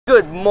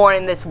Good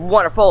morning, this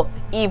wonderful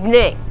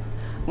evening.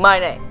 My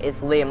name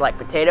is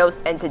LiamLikePotatoes,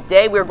 and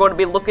today we're going to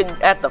be looking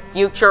at the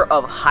future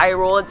of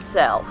Hyrule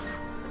itself.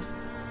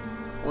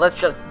 Let's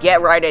just get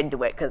right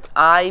into it, because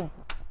I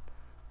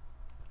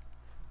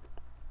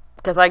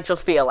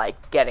just feel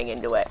like getting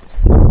into it.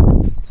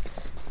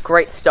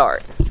 Great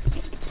start.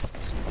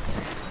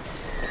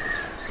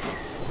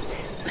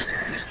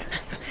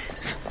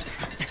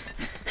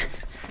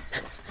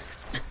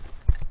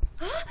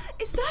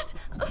 Is that...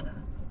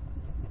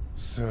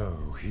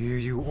 So, here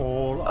you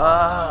all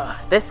are.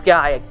 This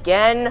guy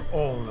again.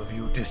 All of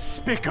you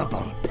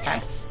despicable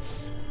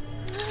pests.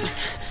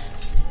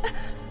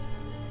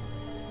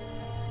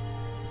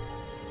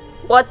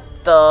 What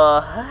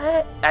the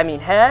heck? I mean,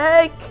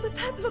 heck? But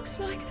that looks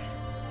like...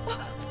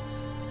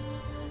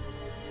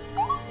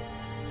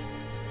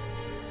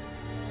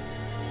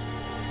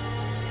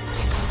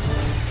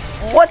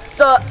 What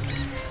the...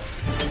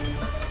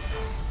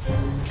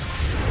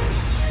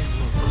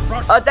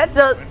 that's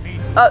a...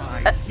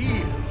 my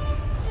heel.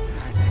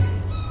 That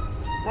is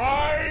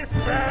my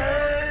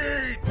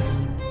fate.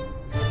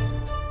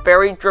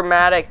 Very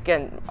dramatic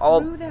and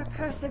all... Through their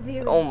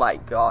perseverance, Oh my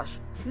gosh.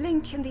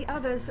 Link and the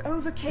others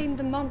overcame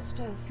the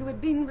monsters who had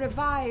been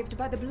revived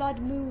by the Blood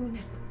Moon,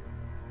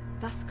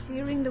 thus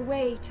clearing the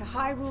way to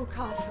Hyrule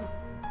Castle.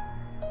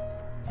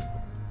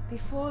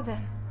 Before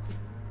them,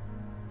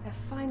 their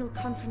final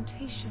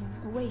confrontation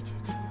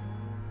awaited.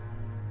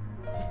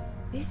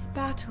 This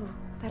battle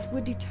that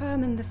would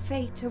determine the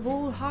fate of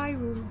all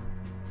Hyrule.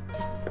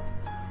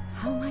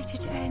 How might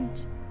it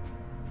end?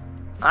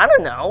 I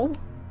don't know.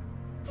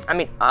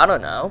 I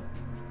don't know.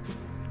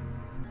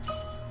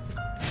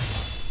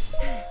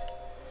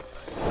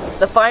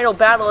 The final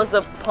battle is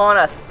upon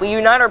us. We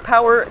unite our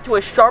power to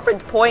a sharpened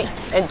point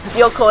and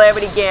seal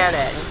Calamity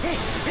Ganon.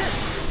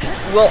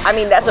 Well,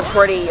 that's a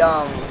pretty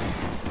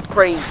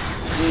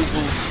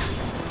easy...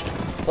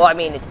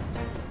 Well,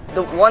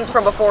 the ones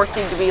from before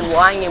seem to be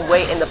lying in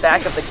wait in the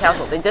back of the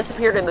castle. They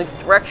disappeared in the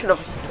direction of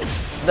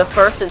the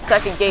first and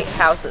second gate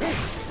houses.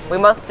 We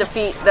must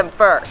defeat them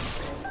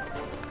first.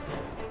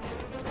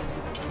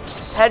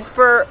 Head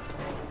for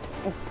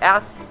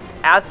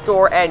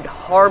Astor and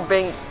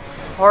Harbinger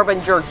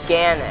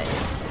Ganon.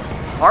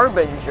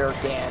 Harbinger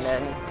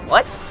Ganon?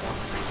 What?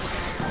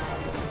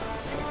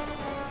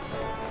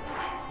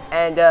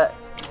 And,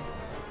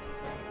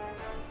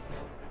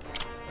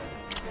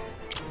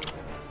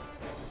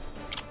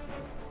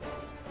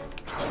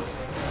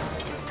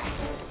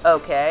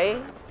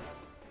 okay.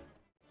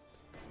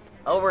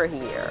 Over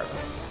here.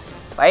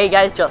 Why are you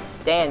guys just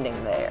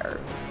standing there?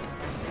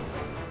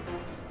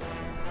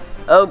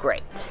 Oh,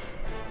 great.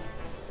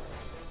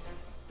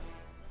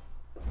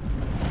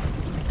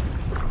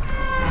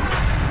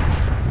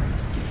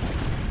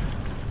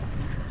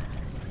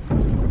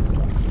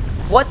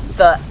 What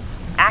the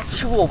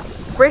actual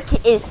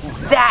frick is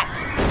that?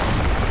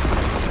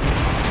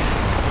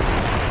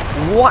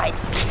 What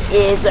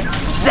is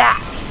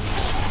that?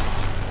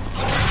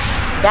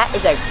 That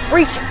is a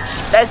freak.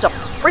 That is a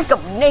freak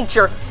of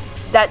nature.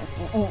 That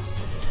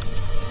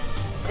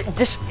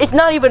it's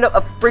not even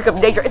a freak of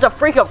nature. It's a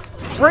freak of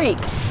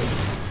freaks.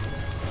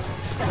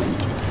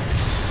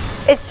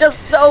 It's just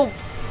so.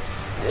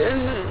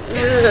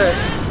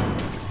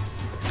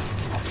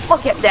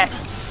 Look at that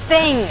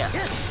thing.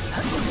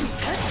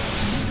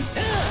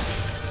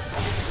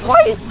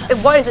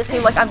 Why does it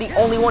seem like I'm the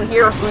only one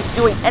here who's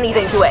doing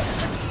anything to it?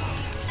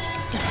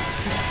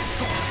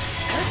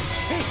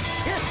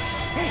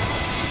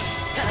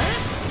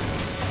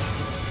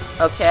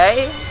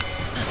 Okay.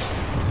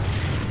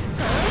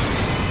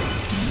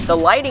 The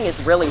lighting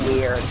is really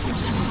weird.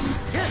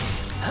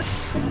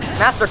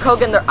 Master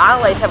Koga and their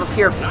allies have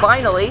appeared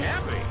finally.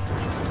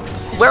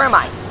 Where am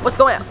I? What's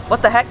going on?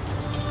 What the heck?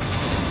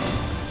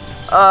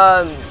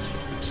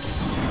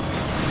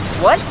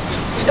 What?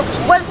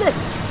 What is this?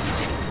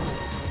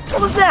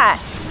 What was that?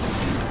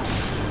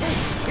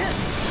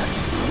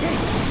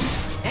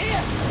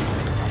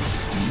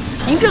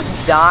 Can you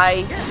just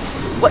die?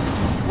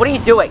 What are you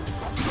doing?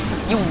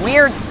 You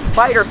weird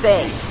spider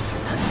thing.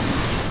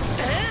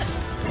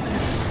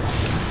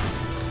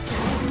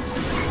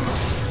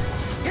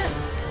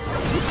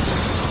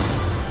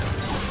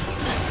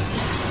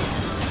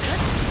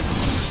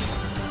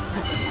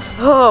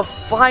 Oh,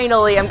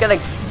 finally, I'm gonna...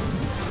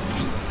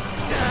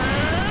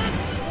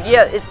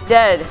 Yeah, it's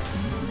dead.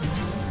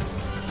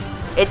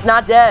 It's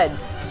not dead.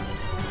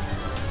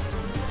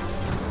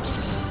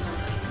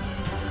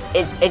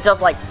 It's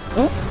just like...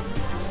 Whoop.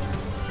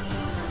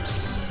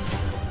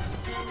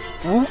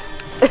 Whoop.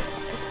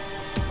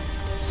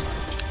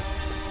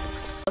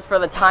 Just for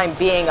the time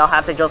being, I'll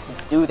have to just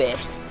do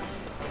this.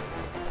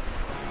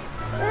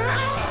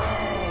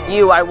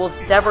 I will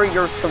sever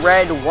your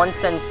thread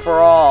once and for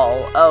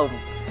all.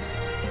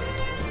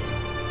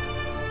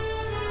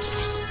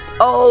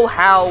 Oh,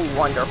 how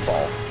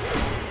wonderful.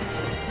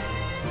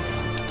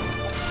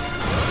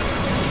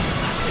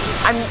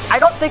 I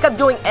don't think I'm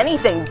doing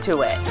anything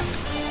to it.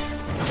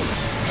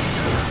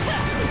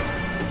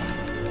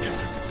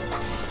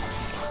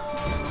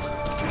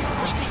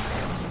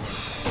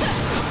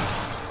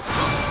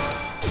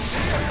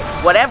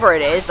 whatever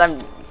it is,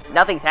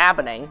 nothing's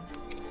happening.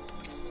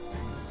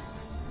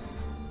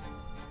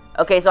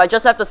 Okay, so I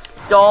just have to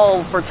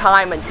stall for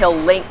time until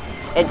Link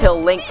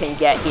can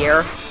get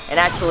here and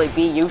actually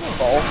be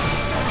useful.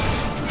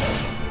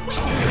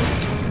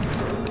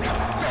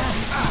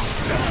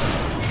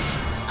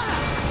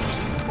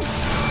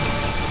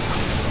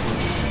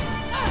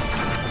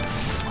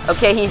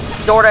 Okay, he's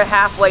sort of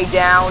halfway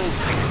down.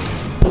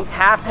 He's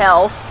half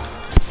health.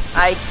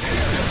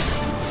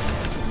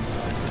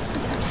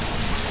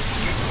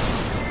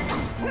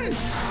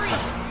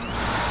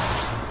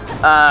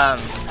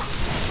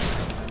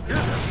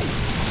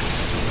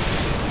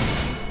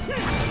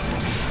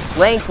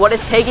 Link, what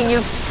is taking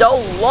you so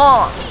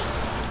long?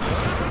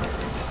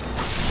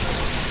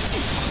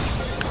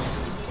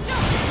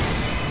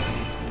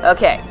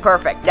 Okay,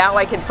 perfect. Now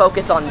I can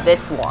focus on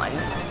this one.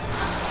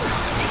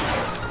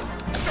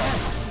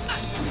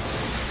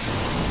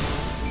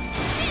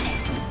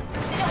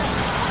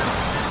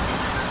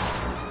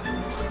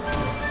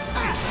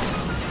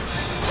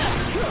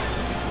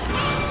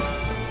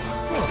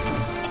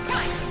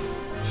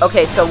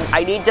 Okay, so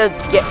I need to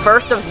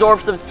first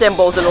absorb some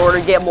symbols in order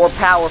to get more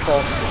powerful.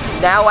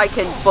 Now I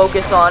can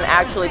focus on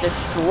actually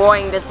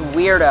destroying this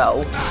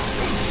weirdo.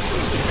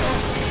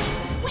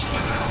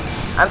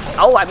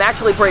 I'm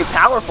actually pretty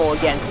powerful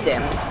against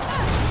him.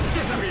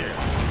 Disappear.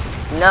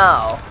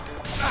 No.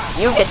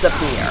 You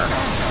disappear.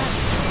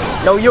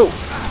 No, you.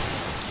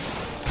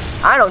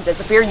 I don't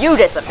disappear, you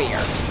disappear.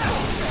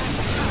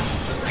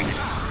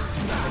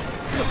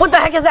 What the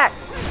heck is that?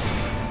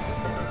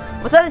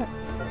 Was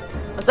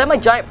that my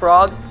giant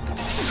frog?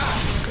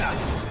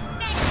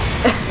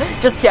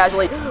 Just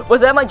casually.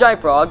 Was that my giant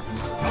frog?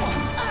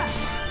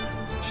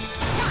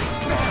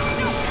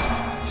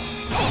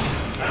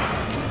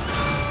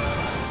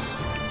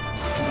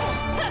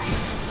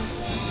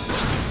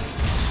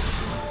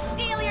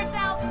 Steal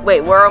yourself.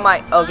 Wait, where are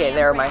my... Okay,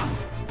 there are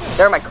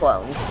my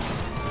clones.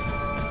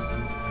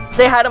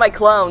 Say hi to my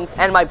clones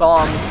and my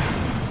bombs.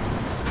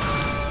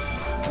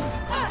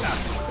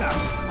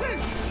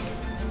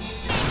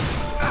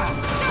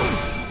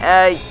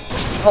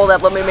 Hold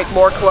up, let me make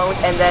more clones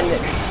and then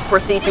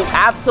proceed to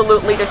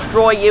absolutely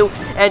destroy you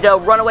and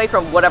run away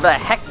from whatever the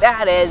heck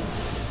that is.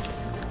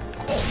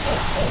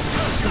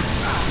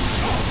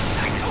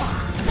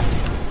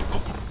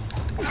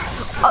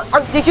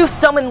 Did you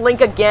summon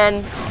Link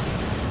again?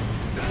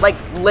 Like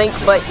Link,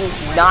 but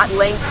he's not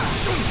Link?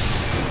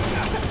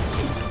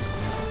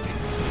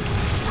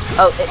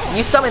 Oh,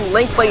 you summoned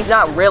Link, but he's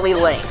not really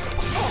Link.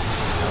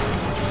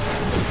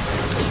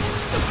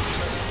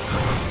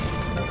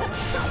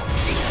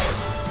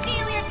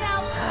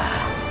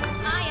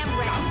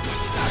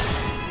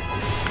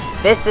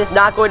 This is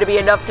not going to be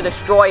enough to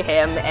destroy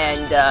him,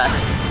 and,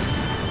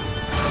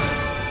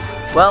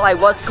 well, I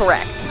was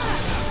correct.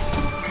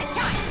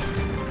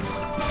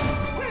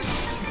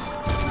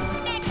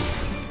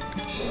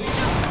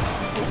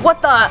 What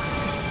the?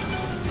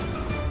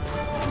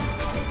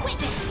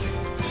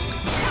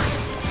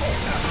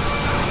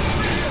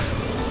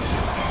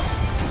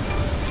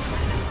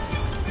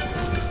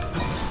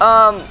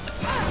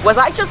 Was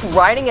I just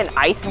riding an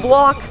ice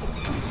block?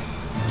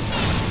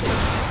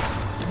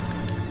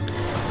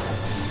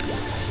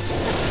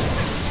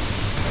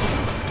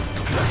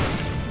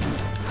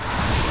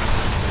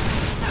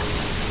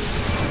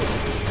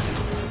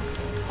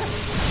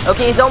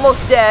 Okay, he's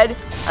almost dead.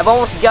 I've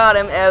almost got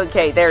him.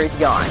 Okay, there he's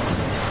gone.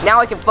 Now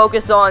I can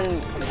focus on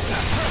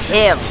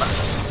him.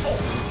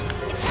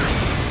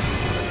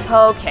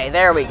 Okay,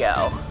 there we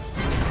go.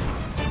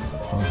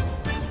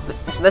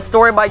 The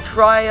story of my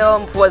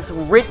triumph was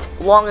writ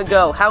long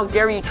ago. How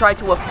dare you try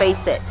to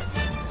efface it?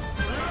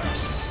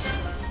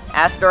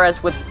 Aster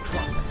has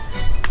withdrawn.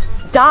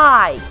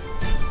 Die!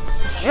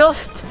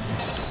 Just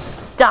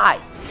die.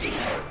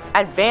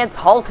 Advance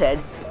halted.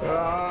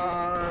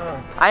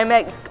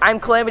 I'm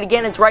Calamity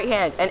Ganon's right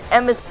hand, an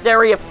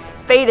emissary of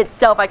fate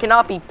itself. I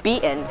cannot be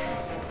beaten.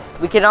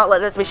 We cannot let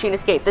this machine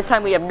escape. This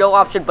time we have no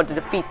option but to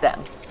defeat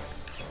them.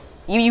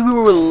 You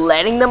were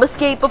letting them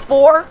escape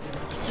before?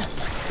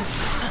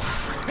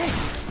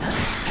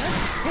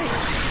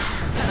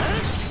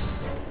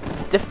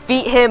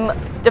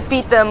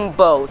 Defeat them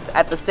both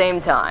at the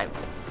same time.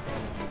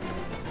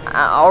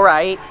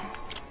 Alright.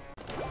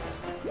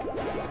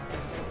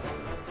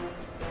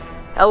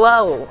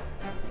 Hello.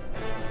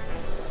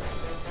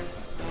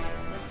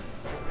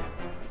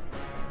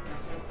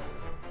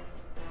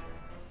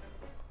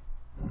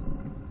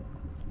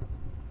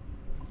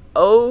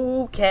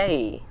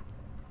 Okay.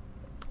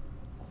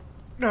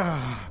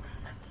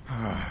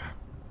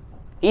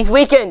 He's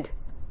weakened.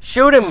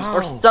 Shoot him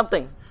or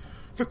something.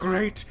 The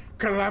great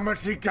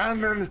Calamity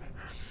Ganon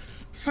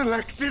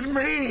selected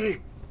me.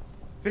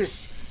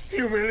 This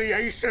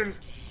humiliation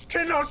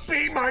cannot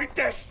be my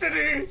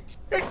destiny.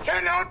 It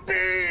cannot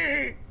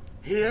be.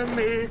 Hear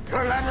me,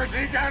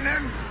 Calamity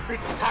Ganon.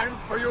 It's time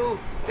for you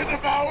to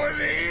devour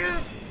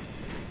these.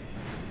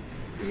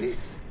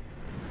 These.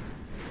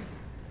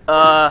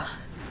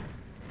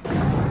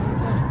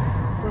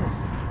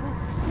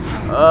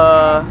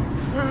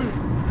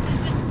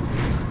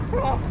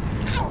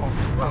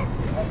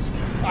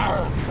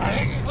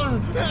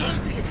 it!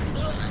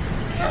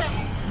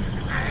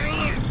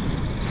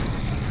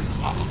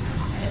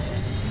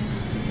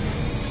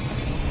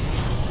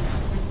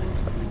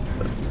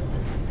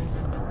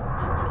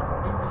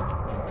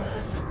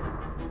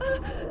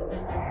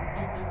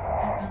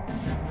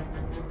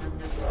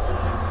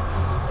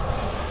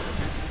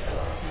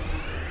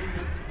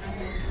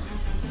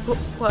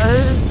 What?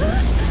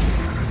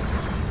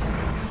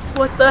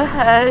 What the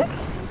heck?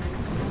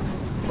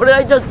 What did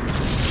I just...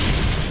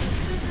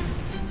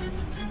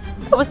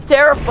 That was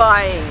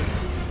terrifying!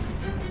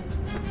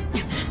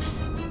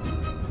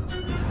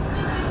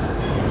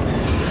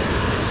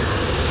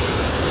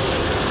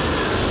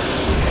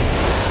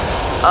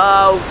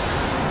 Oh...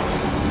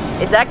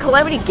 Is that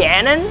Calamity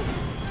Ganon?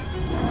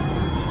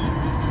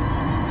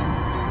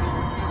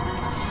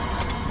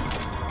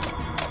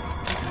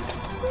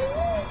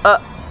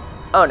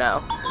 Oh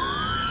no.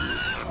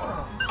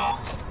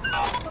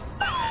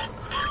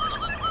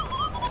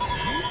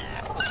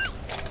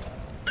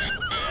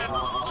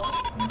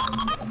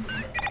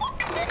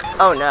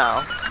 Oh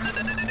no.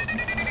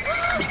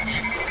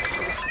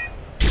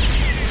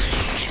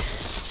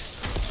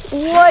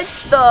 What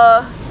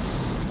the?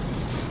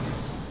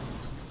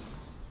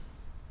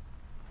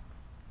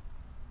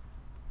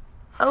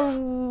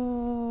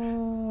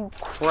 Oh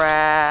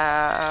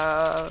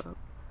crap.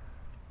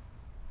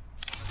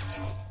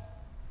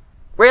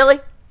 Really?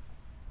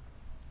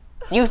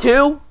 You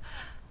too?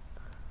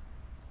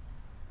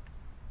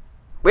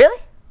 Really?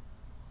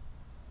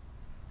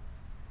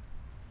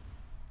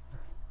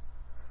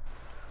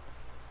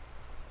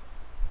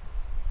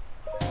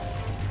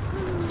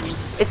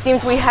 It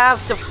seems we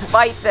have to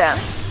fight them.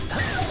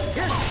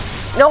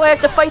 No, I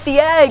have to fight the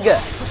egg!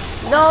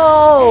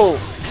 No!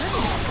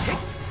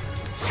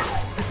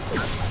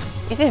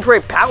 He seems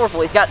very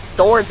powerful. He's got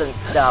swords and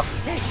stuff.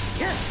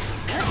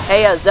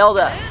 Hey,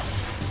 Zelda.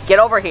 Get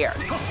over here.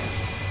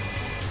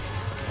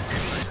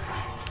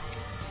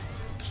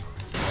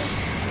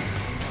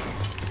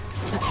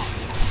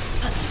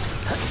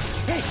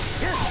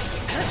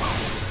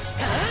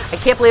 I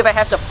can't believe I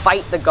have to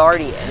fight the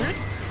Guardian.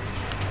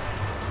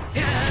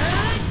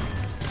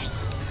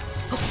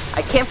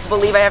 I can't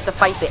believe I have to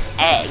fight the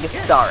egg.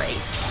 Sorry.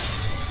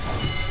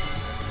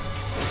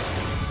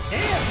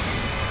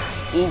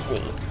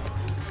 Easy.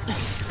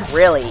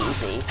 Really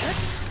easy.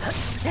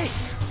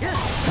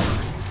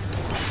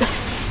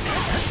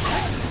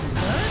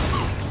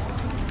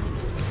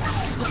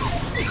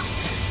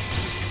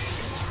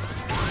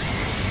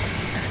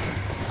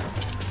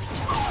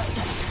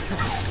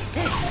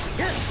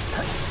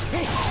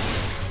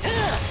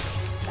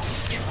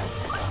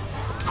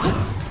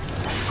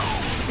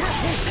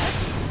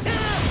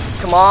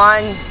 Come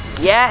on.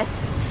 Yes.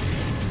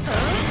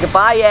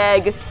 Goodbye,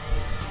 egg.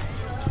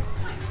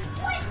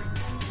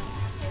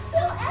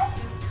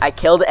 I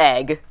killed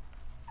egg.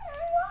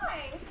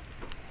 Why?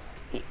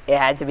 It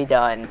had to be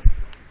done.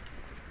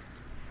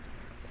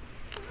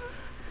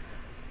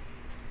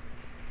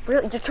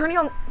 Really? You're turning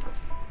on...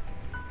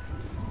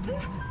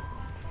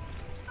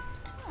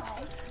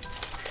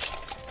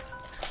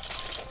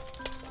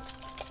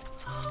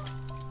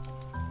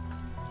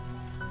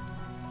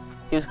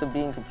 He was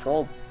being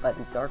controlled by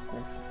the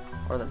darkness,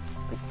 or the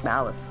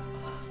malice.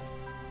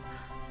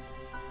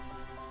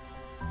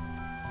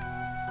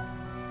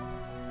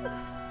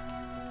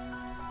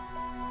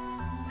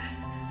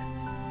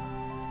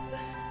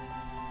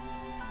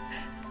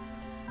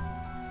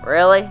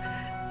 Really?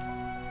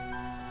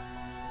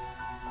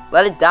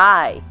 Let it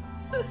die.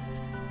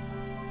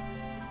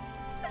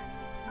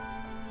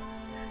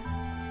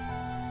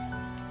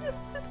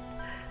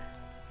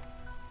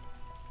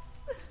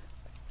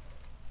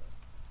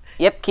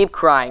 Yep, keep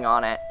crying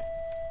on it.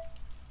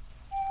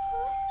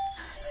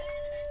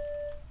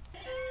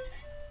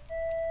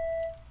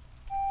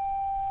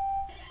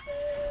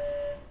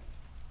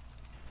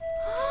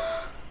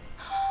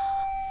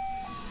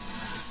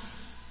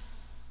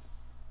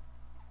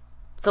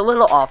 It's a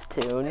little off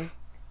tune.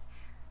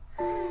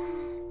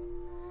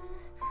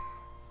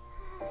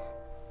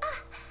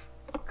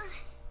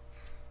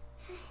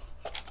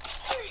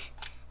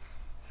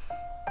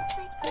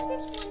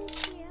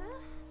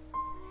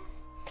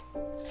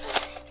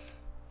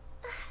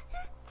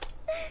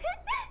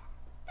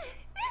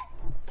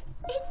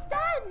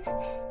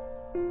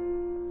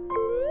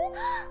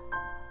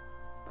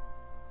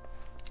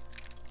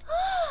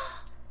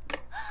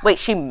 Wait,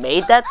 she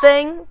made that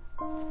thing?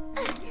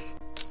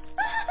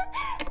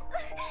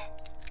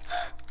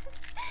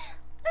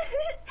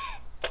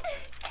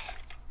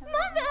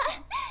 Mother!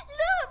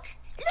 Look!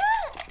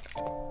 Look!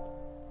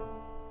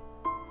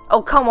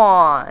 Oh, come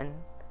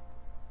on.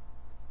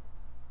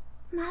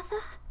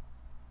 Mother?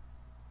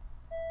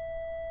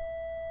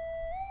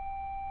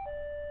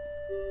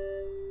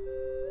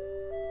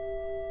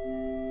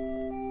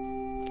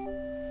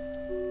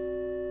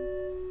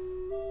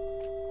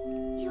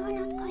 You're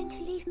not going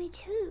to leave me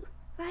too,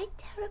 right,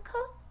 Terrico?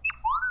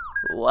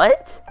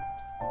 What?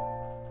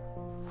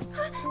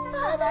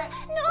 Father,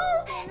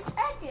 no!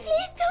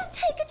 Please don't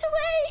take it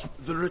away! away!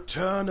 The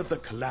return of the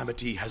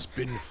Calamity has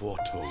been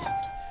foretold.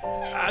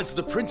 As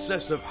the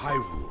Princess of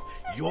Hyrule,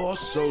 your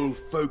sole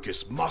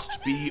focus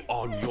must be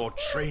on your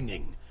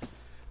training.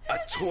 A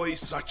toy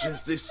such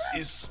as this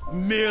is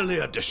merely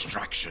a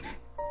distraction.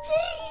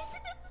 Please!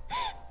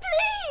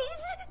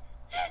 Please!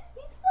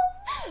 He's so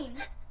mean.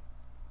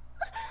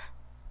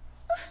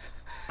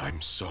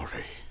 I'm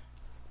sorry.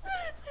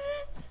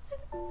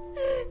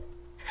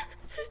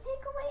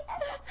 Take away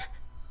Emma.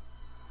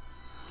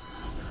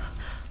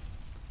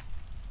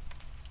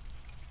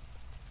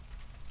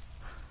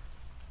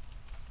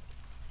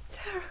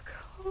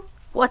 Terrico.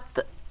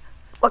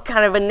 What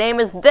kind of a name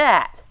is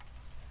that?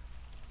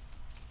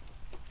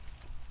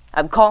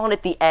 I'm calling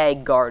it the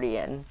Egg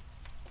Guardian.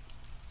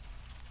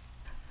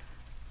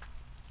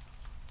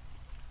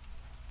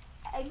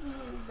 Eggy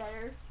is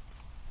better.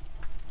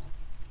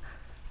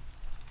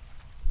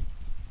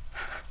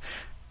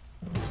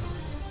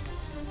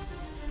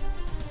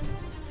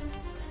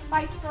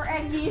 Fight for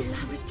Eggy.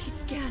 Calamity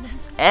Ganon.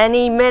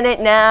 Any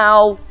minute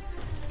now.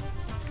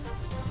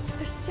 For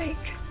the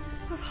sake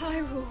of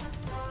Hyrule.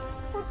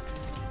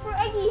 For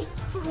Eggy.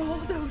 For all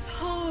those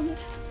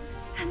harmed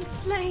and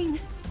slain.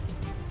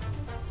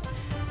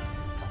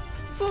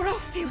 For our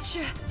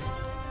future.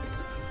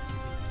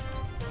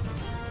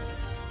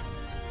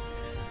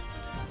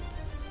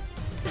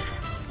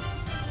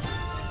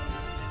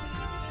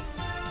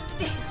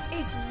 This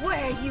is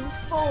where you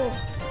fall.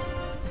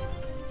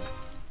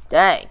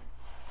 Dang.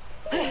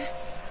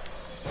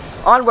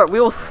 Onward, we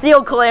will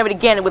steal Calamity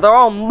Ganon with our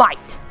own might.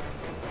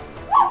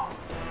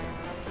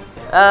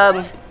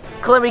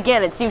 Calamity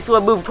Ganon seems to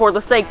have moved toward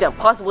the sanctum,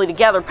 possibly to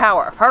gather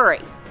power.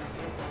 Hurry.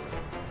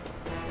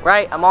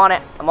 Right, I'm on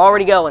it. I'm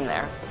already going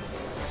there.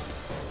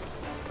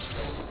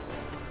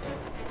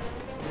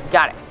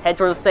 Got it. Head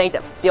toward the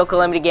sanctum. Steal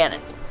Calamity Ganon.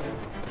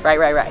 Right.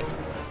 I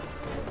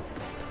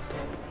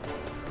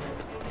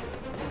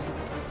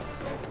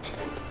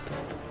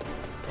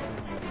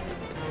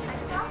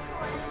saw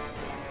Calamity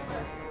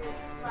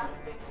last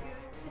big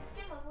dude. His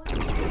skin was looking.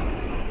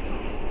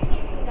 He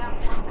needs to go down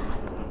that bad.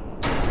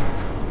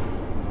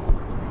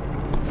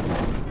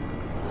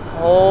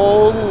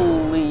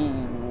 Holy...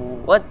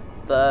 What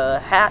the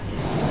heck?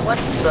 What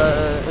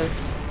the...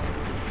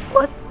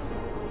 What?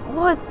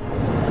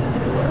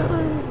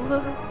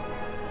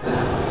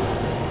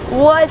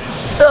 What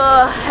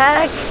the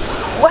heck?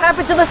 What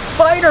happened to the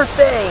spider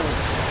thing?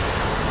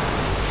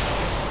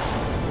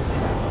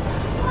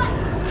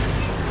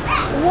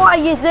 Why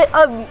is it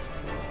a...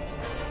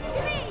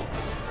 To me!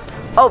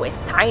 Oh, it's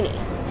tiny.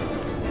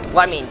 Well,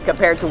 I mean,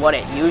 compared to what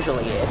it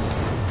usually is.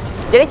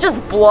 Did it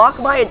just block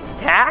my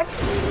attack?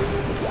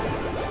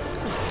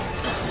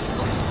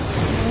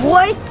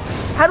 What?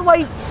 How do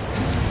I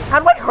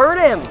hurt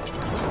him?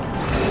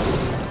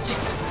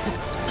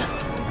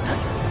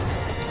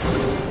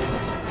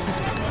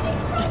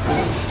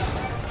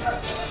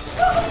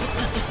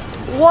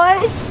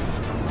 What?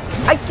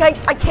 I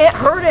can't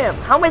hurt him.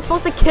 How am I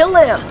supposed to kill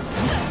him?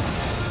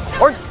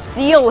 Or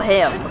seal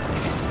him?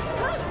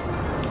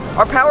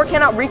 Our power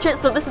cannot reach it,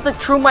 so this is the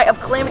true might of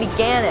Calamity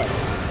Ganon.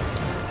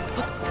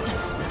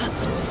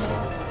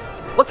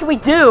 What can we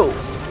do?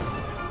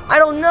 I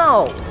don't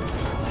know.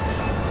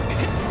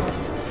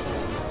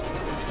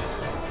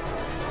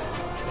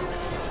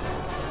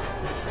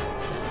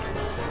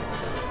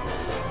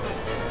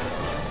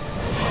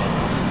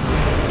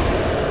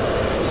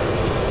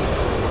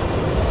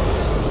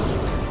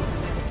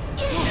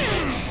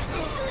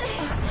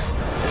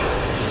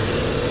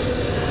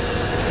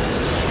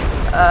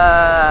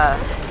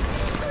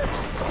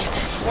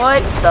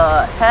 What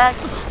the heck?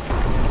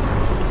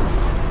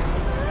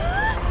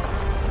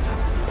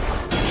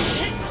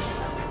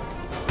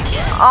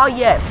 Oh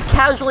yes,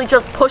 casually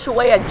just push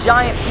away a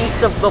giant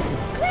piece of the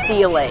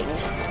ceiling.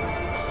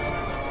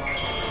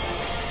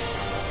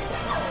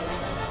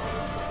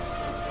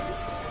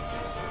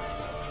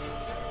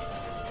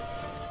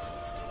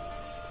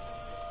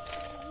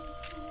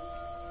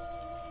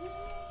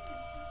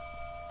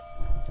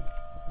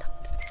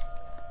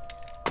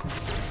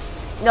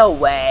 No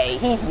way,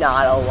 he's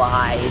not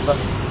alive.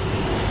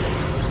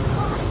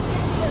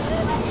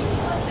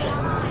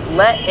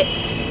 Let it...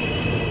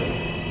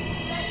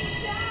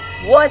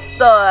 What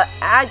the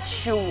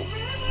actual...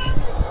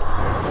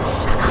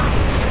 Shut up.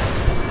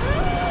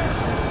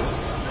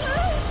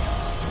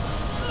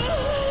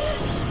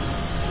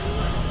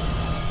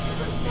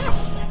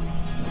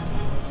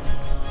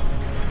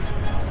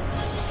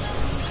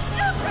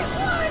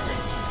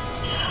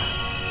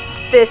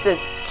 This is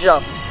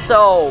just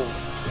so...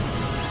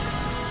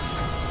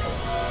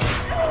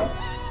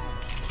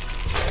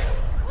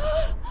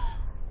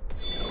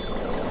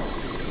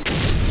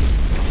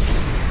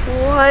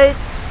 What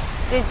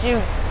did you...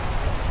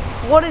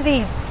 What did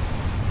he...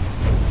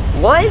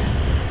 What? Wait,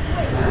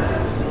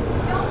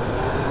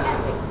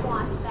 epic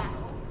boss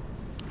battle.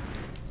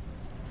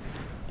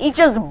 He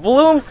just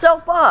blew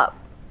himself up.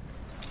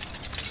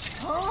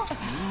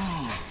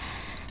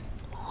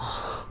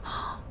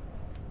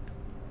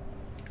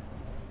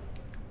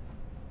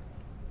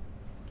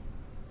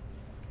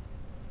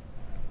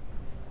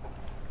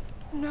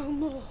 No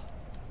more.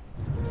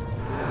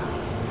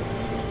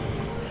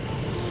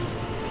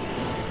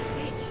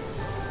 It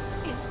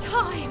is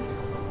time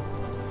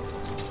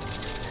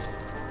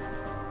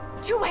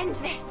to end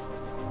this.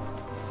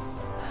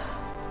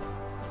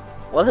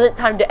 Wasn't it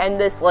time to end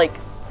this like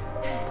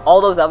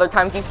all those other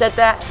times you said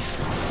that?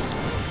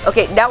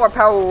 Okay, now our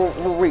power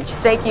will reach.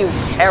 Thank you,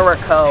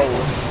 Terrico.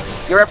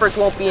 Your efforts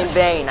won't be in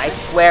vain, I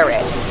swear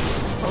it.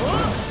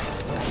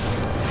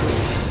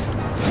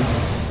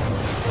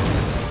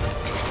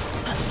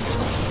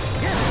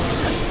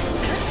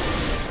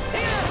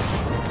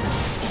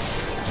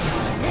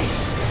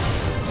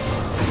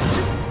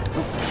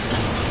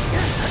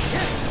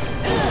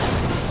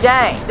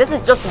 Dang, this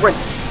is just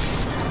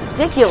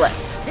ridiculous.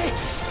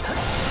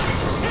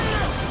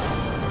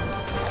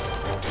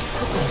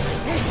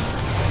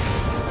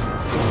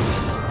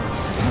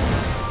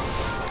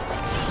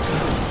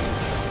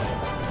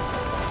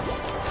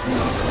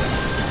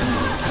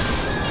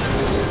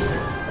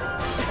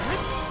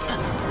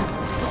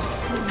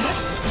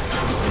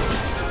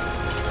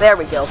 There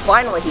we go.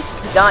 Finally, he's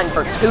stunned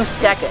for 2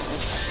 seconds.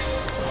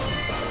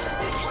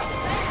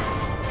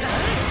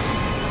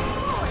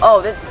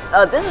 Oh,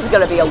 this is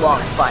gonna be a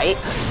long fight.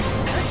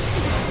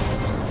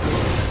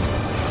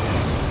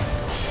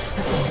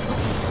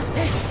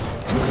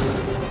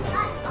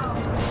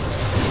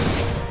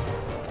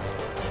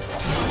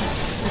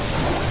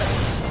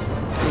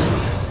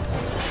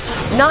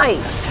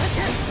 Nice.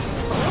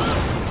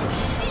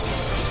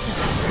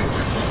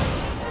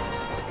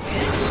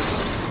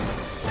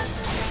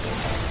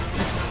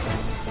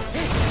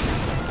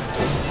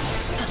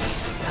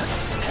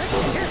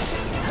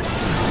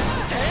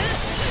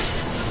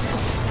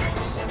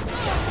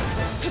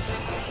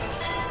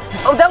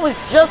 Oh, that was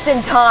just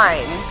in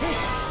time.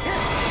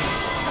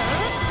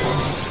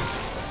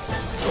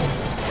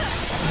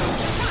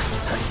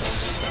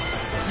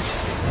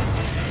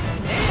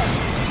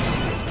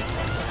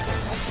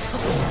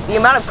 The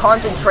amount of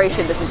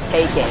concentration this is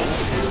taking.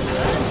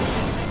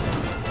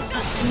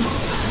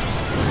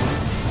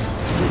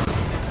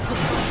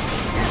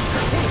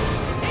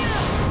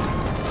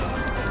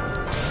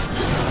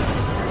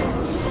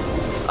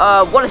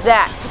 What is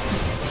that?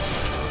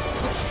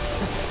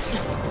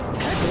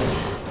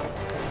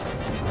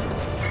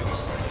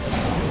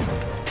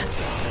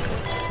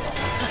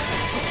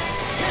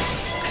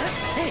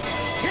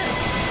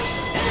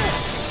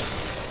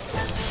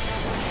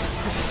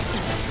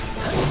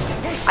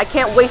 I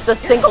can't waste a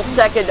single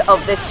second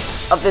of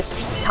this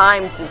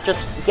time to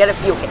just get a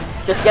few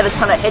just get a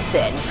ton of hits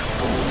in.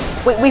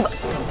 Wait,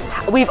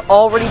 we've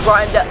already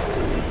brought him down.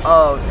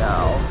 Oh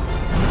no.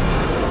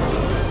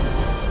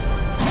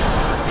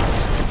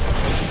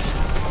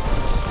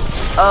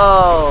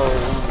 Oh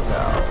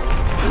no.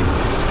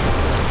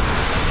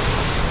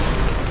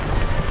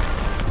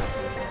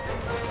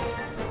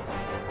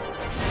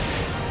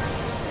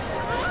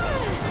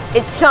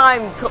 It's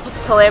time,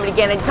 Calamity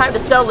again, and time to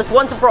settle this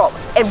once and for all.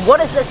 And what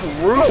is this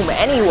room,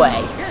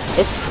 anyway?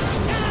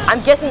 I'm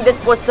guessing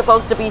this was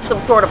supposed to be some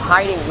sort of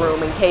hiding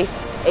room in case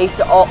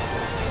all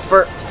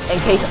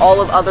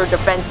of other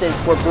defenses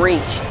were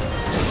breached.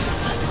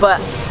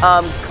 But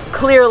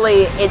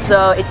clearly,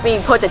 it's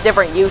being put to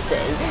different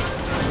uses.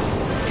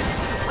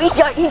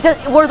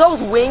 Were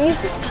those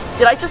wings?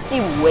 Did I just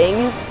see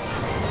wings?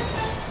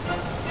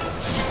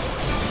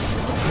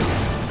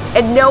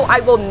 And no,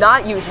 I will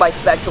not use my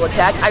special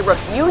attack. I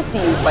refuse to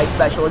use my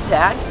special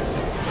attack.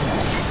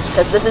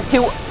 Because this is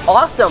too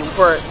awesome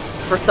for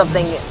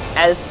something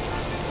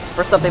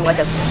like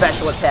a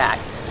special attack.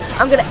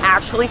 I'm gonna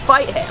actually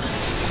fight him.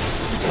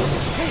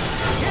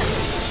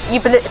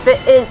 Even if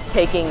it is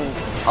taking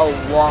a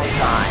long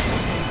time.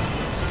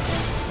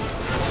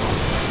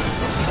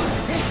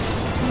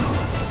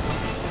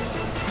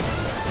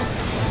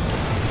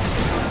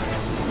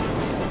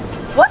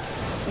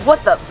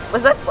 What the?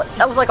 Was that?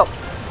 That was like a...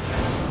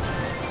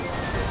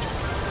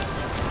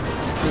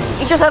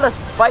 He just had a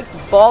spiked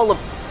ball of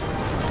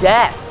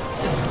death.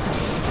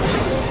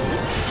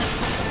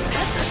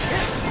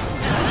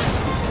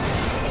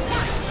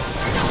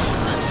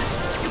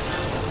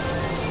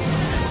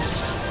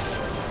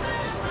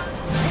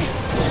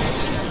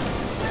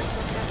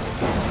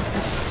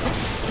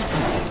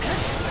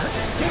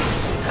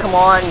 Come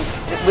on,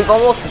 we've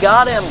almost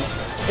got him.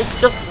 It's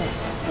just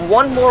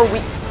one more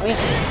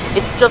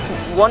It's just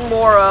one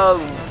more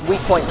weak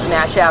point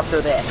smash after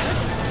this.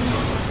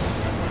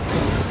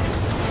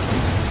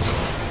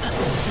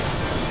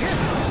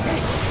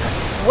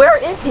 Where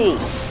is he?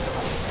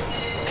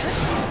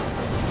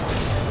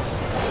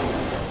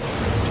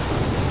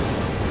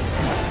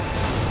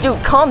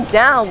 Dude, calm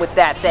down with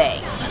that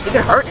thing. You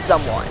could hurt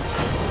someone.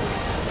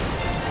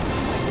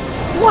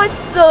 What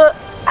the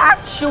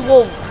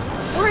actual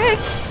frick?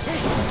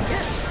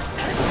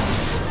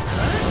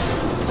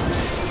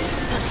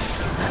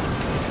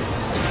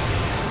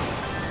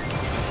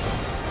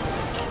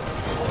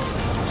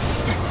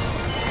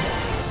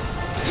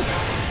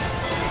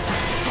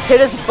 Hit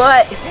his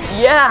butt,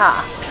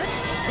 yeah!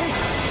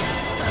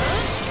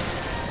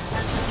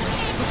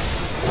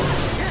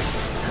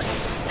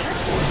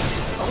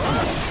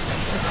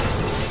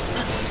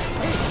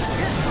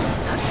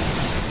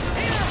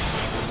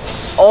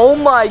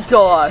 my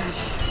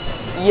gosh!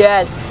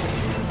 Yes!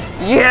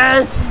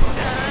 Yes!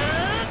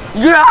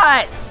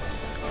 Yes!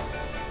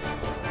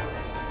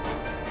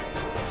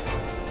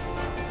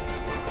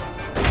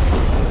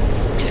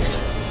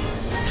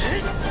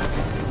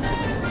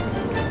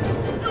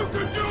 You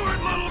can do it,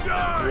 little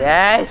guy!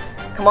 Yes!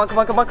 Come on, come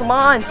on, come on, come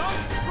on! Don't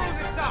screw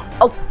this up!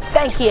 Oh,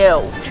 thank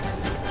you!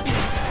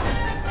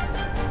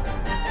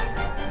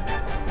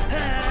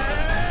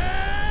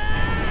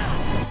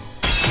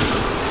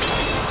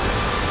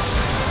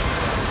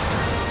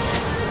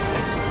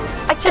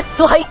 I just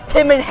sliced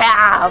him in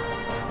half!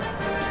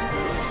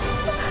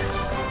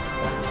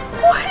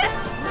 What?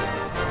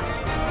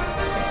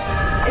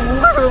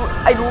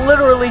 I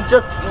literally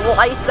just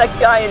sliced that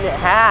guy in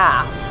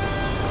half!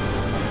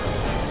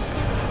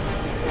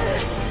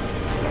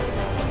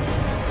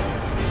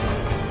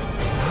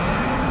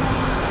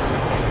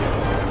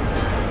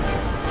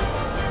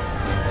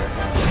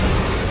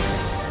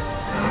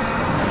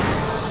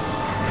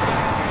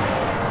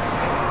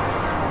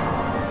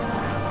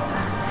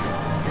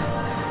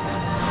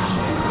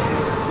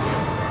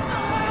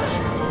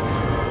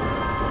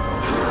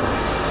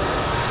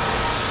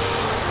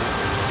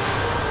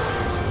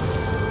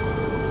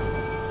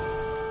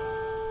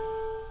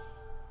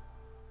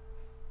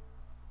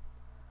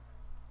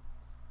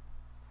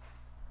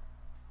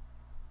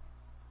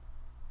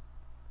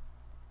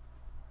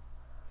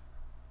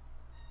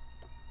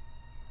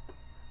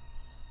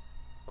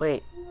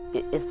 Wait,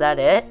 is that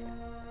it?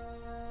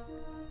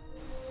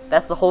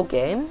 That's the whole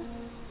game?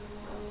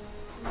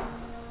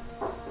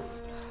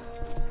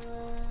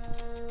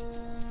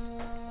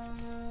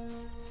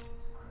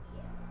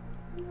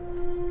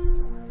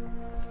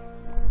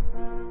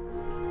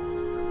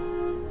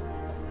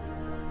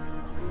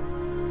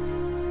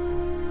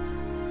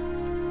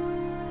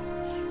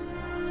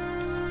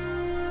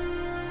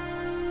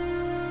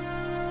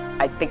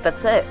 I think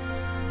that's it.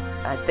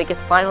 I think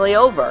it's finally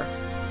over.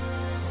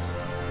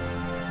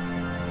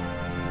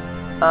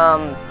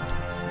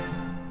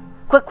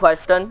 Quick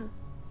question.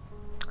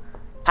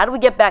 How do we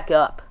get back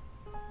up?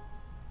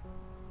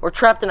 We're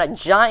trapped in a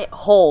giant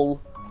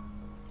hole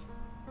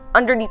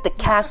underneath the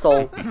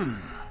castle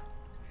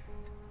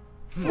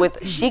with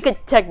Sheikah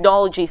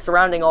technology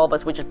surrounding all of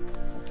us, which is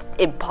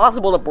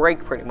impossible to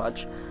break, pretty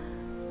much.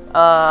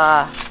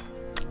 Aren't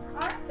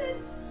the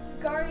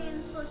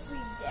Guardians supposed to be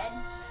dead?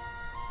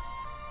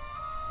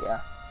 Yeah.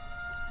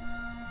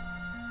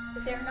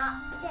 But they're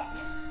not dead.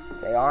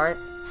 They aren't?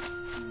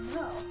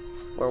 No.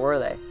 Where were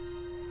they?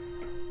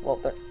 Well,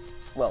 they're...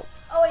 Well...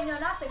 Oh wait, no,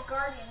 not the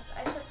Guardians.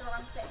 I said the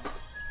wrong thing.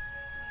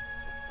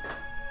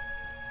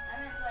 I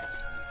meant like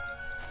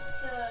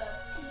the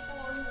people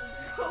who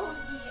drove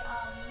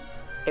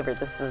the Avery,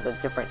 this is a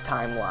different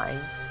timeline.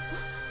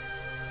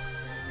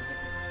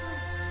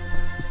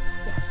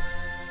 Yeah.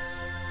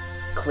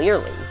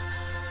 Clearly.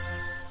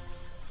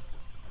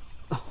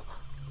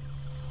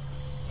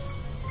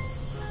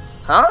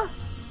 Huh?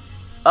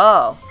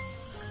 Oh.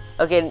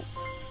 Okay.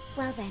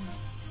 Well then,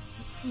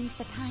 it seems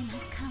the time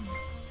has come.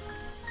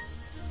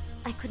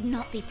 I could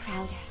not be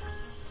prouder.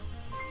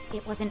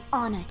 It was an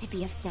honor to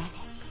be of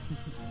service.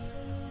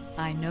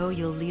 I know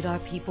you'll lead our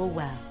people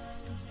well,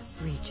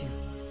 Regent.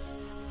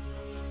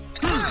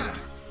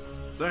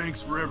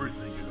 Thanks for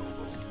everything,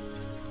 Inobo.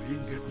 We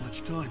didn't get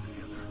much time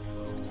together,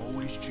 but I'll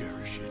always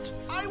cherish it.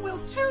 I will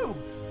too!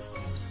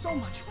 It was so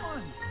much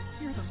fun.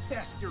 You're the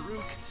best,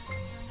 Daruk.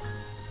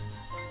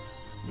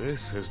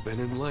 This has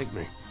been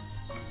enlightening.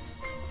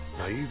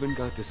 I even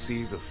got to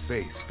see the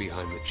face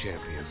behind the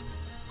champion.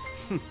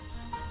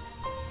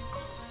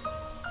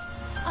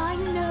 I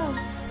know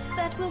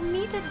that we'll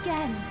meet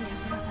again, dear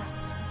brother.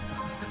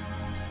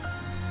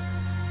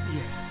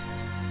 Yes.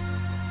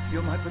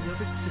 You're my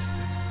beloved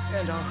sister,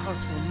 and our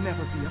hearts will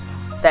never be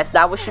apart. That's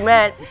not what she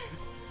meant.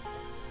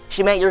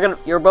 She meant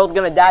you're both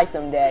gonna die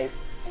someday.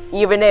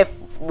 Even if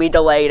we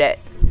delayed it.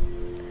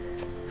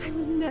 I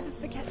will never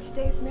forget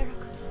today's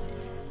miracles.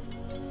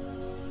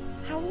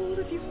 How all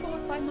of you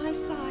fought by my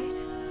side,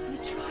 and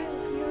the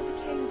trials we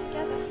overcame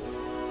together.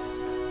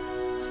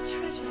 I'll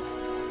treasure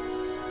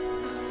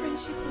our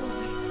friendship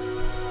always.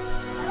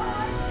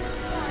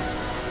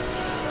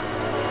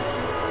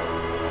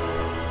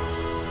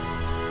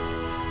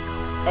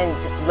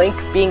 And Link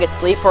being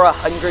asleep for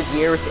 100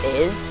 years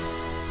is?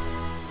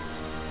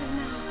 And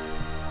now,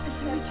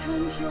 as you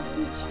return to your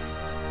future,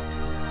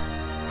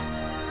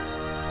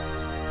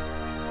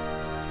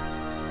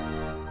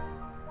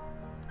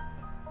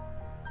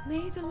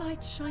 may the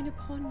light shine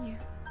upon you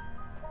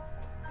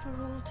for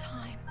all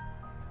time.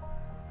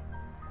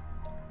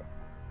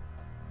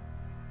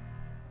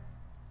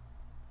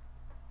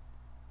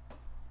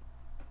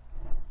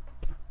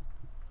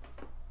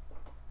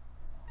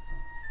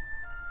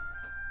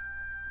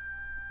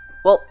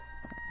 Well,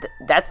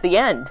 that's the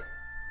end.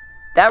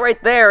 That right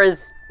there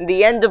is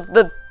the end of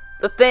the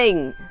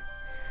thing.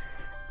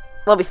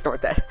 Let me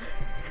start that.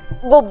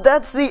 Well,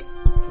 that's the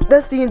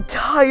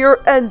entire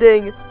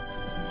ending.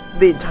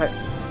 The entire...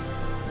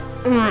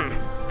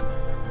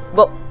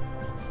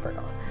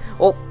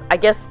 Well, I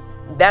guess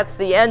that's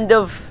the end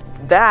of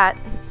that.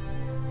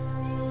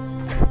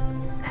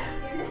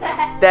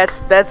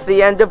 that's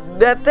the end of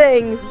that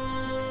thing.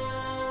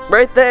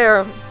 Right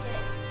there.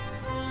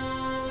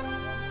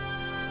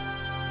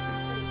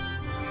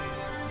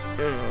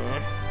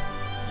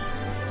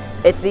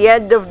 It's the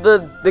end of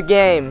the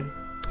game.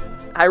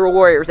 Hyrule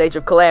Warriors Age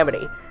of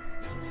Calamity.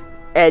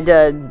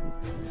 And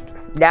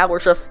now we're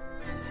just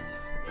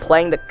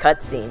playing the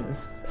cutscenes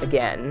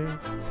again.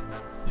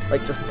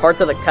 Like just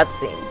parts of the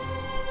cutscenes.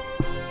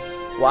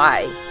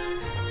 Why?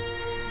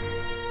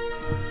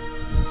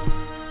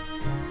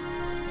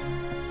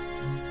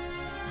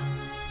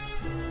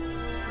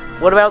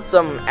 What about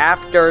some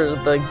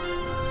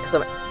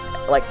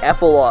like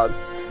epilogue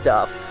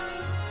stuff?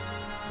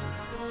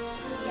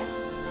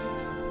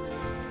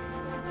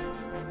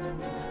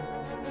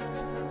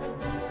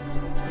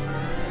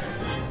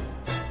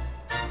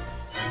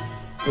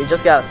 We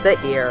just gotta sit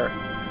here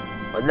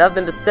with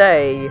nothing to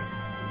say.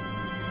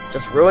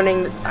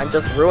 I'm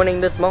just ruining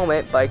this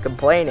moment by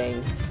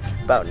complaining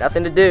about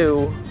nothing to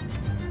do.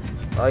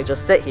 While I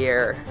just sit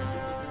here.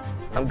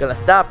 I'm gonna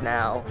stop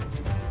now.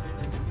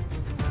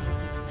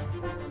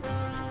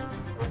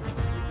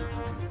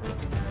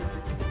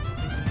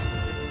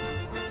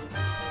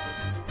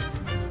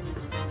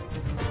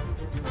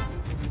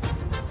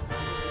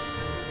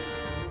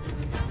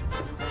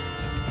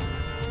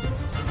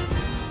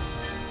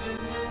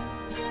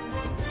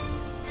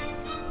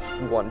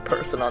 One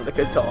person on the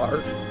guitar.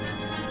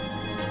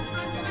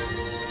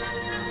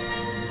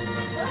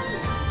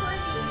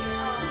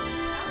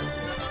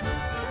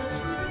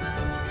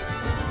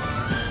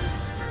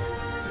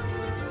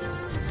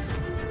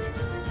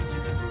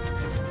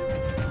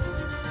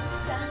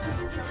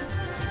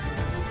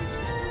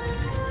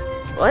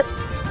 What?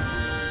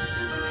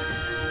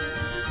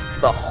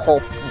 The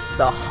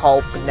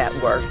Hulk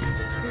network.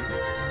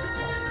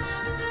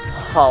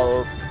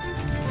 Hulk.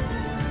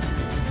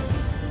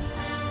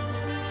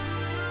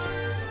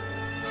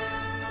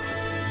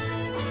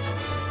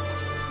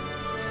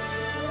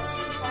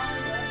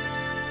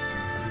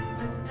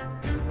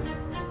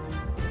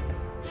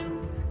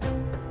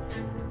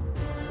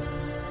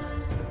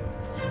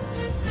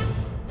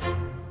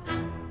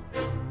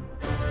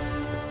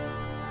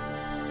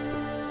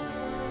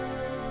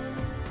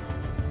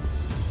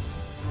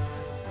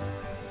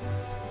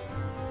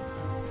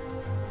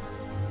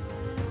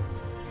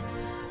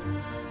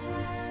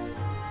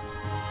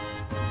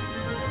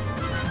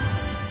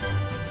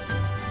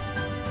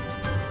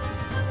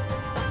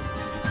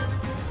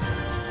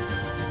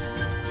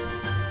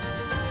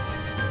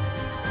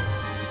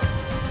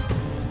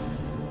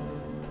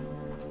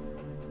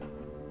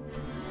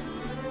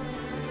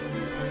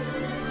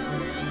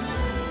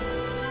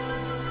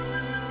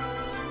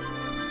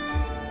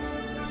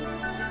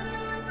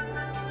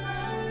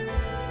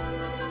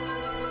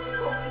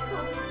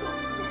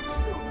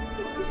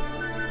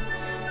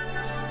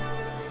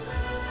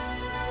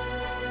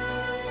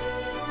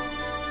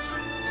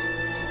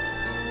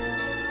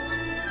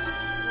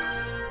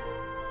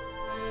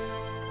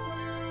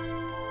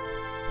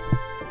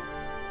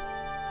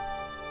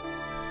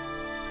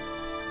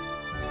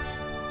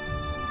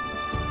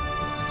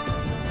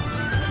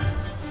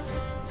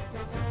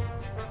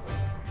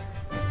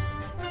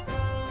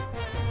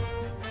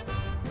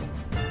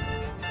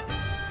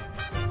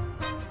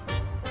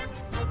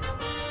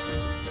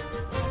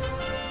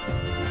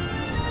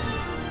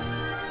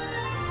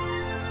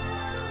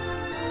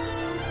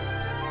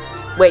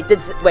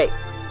 Wait.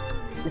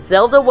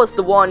 Zelda was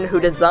the one who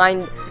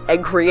designed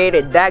and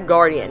created that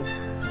Guardian.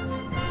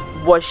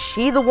 Was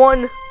she the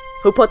one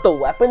who put the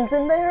weapons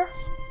in there?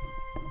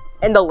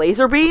 And the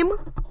laser beam?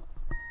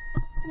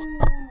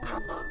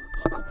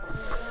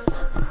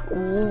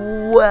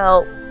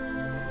 Well,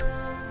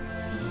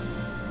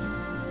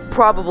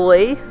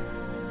 probably.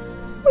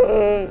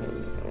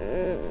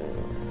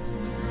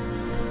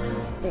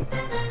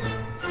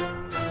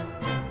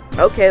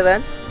 Okay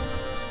then.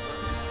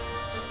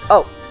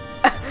 Oh.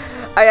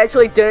 I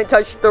actually didn't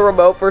touch the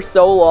remote for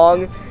so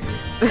long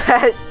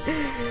that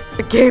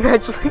the game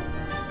actually...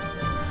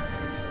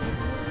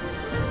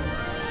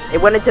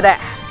 It went into that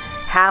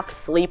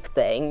half-sleep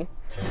thing.